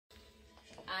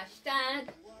Hashtag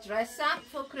dress up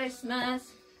for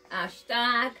Christmas.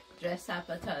 Hashtag dress up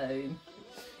at home.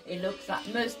 It looks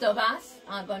like most of us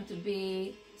are going to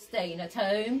be staying at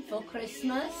home for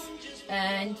Christmas,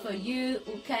 and for you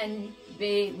who can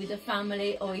be with the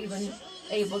family or even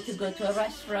able to go to a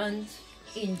restaurant,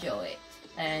 enjoy it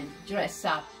and dress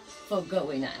up for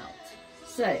going out.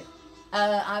 So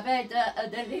I've had a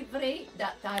delivery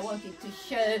that I wanted to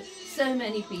show so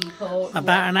many people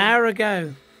about an hour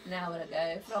ago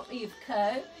from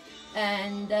Ivko,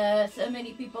 and so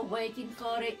many people waiting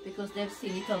for it because they've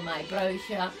seen it on my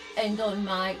brochure and on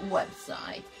my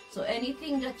website. So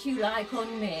anything that you like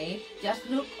on me, just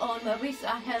look on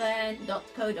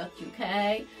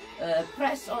marisahelene.co.uk,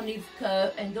 press on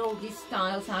Ivko, and all these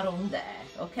styles are on there,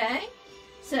 okay?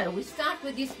 So we start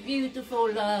with this beautiful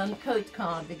coat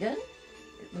cardigan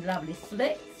with lovely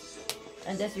slits,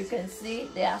 and as you can see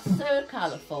they are so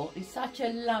colourful. It's such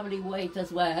a lovely weight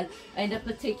as well, and I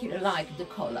particularly like the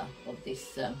collar of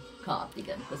this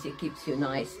cardigan because it keeps you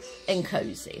nice and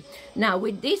cozy. Now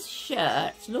with these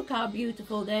shirts, look how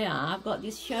beautiful they are. I've got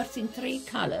these shirts in 3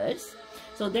 colours,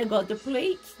 so they've got the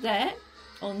pleats there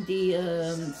on the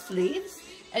sleeves,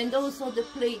 and also the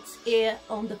pleats here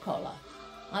on the collar.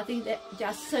 I think they're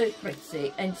just so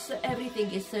pretty, and so everything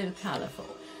is so colourful.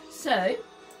 So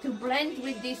to blend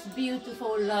with this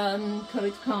beautiful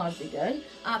coat cardigan,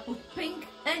 I put pink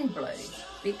and blue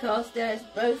because there's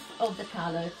both of the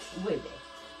colours with it.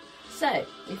 So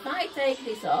if I take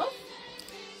this off,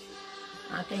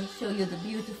 I can show you the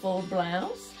beautiful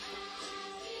blouse.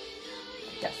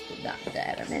 Just put that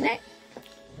there a minute.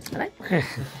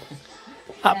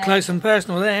 Up close and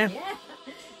personal there. Yeah.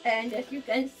 And as you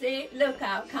can see, look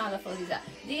how colourful these are.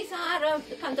 These are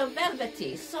kind of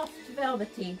velvety, soft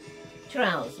velvety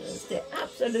trousers. They're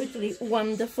absolutely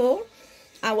wonderful.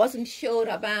 I wasn't sure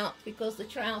about, because the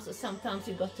trousers sometimes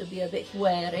you've got to be a bit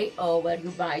wary of where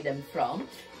you buy them from,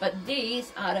 but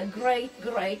these are a great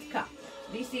cut.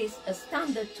 This is a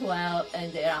standard 12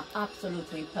 and they are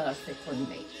absolutely perfect on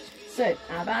me. So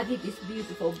I've added this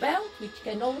beautiful belt, which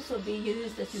can also be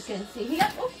used, as you can see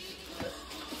here. Oops.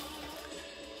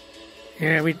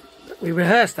 Yeah, we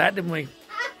rehearsed that, didn't we?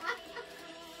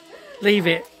 Leave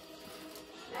it.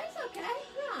 That's okay,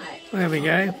 right. There we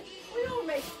go. We all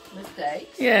make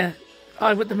mistakes. Yeah,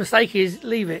 the mistake is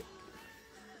leave it.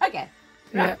 Okay.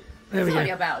 Right. Yeah, there we Sorry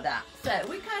go. about that. So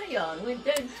we carry on. We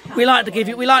don't. We like to give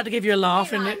you a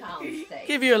laugh, We innit? like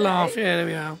Give you a so, laugh. Yeah, there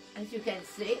we are. As you can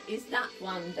see, it's that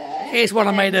one there. Here's one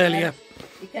I made earlier.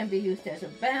 It can be used as a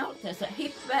belt, as a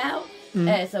hip belt,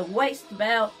 as a waist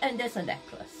belt, and as a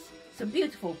necklace. It's a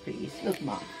beautiful piece. Look,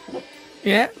 Mark. Look.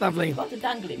 Yeah, lovely. You've got a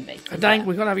dangling bit. We've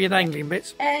got to have your dangling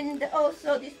bits. And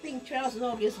also this pink trousers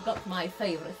obviously got my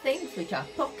favourite things, which are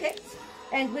pockets,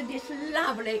 and with this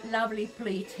lovely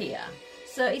pleat here.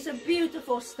 So it's a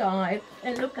beautiful style,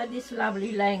 and look at this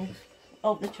lovely length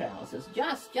of the trousers.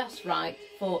 Just right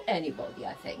for anybody,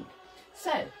 I think.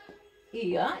 So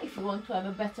here, if you want to have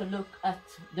a better look at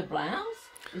the blouse,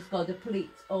 it's got the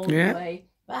pleats all the way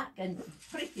back, and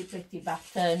pretty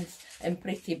buttons, and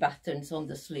pretty buttons on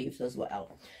the sleeves as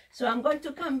well. So I'm going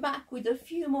to come back with a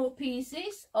few more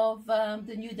pieces of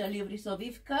the new deliveries of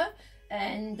Ivko,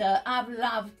 and I've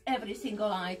loved every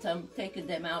single item, taken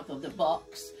them out of the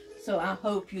box, so I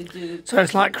hope you do. So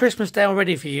it's like Christmas Day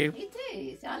already for you. It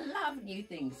is. I love new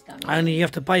things coming. Only you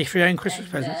have to pay for your own Christmas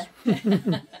presents.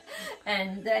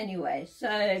 And anyway,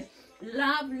 so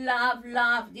love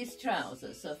these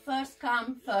trousers. So first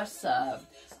come, first served.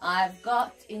 I've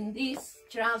got in these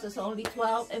trousers only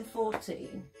 12 and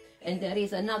 14, and there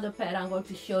is another pair I'm going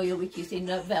to show you, which is in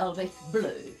a velvet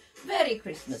blue. Very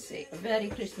Christmassy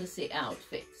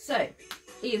outfit. So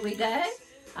here we go.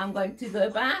 I'm going to go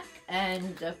back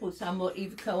and put some more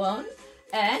Ivko on,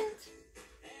 and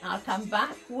I'll come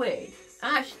back with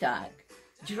hashtag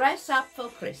dress up for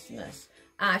Christmas,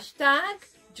 hashtag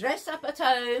dress up at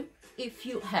home if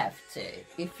you have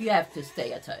to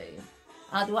stay at home.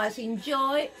 Otherwise,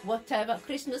 enjoy whatever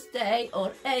Christmas Day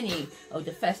or any of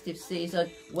the festive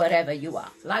season, wherever you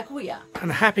are, like we are.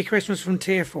 And a happy Christmas from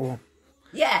Tier 4.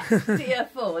 Yes, Tier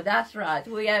 4, that's right.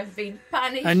 We have been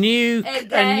punished a new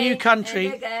country.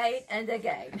 And again and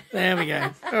again. There we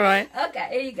go. All right. Okay,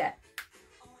 here you go.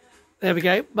 There we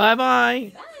go.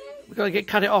 Bye-bye. Bye. We've got to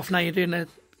cut it off now. You're doing the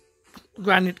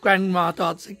grandma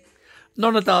dancing.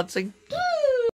 Nonna dancing.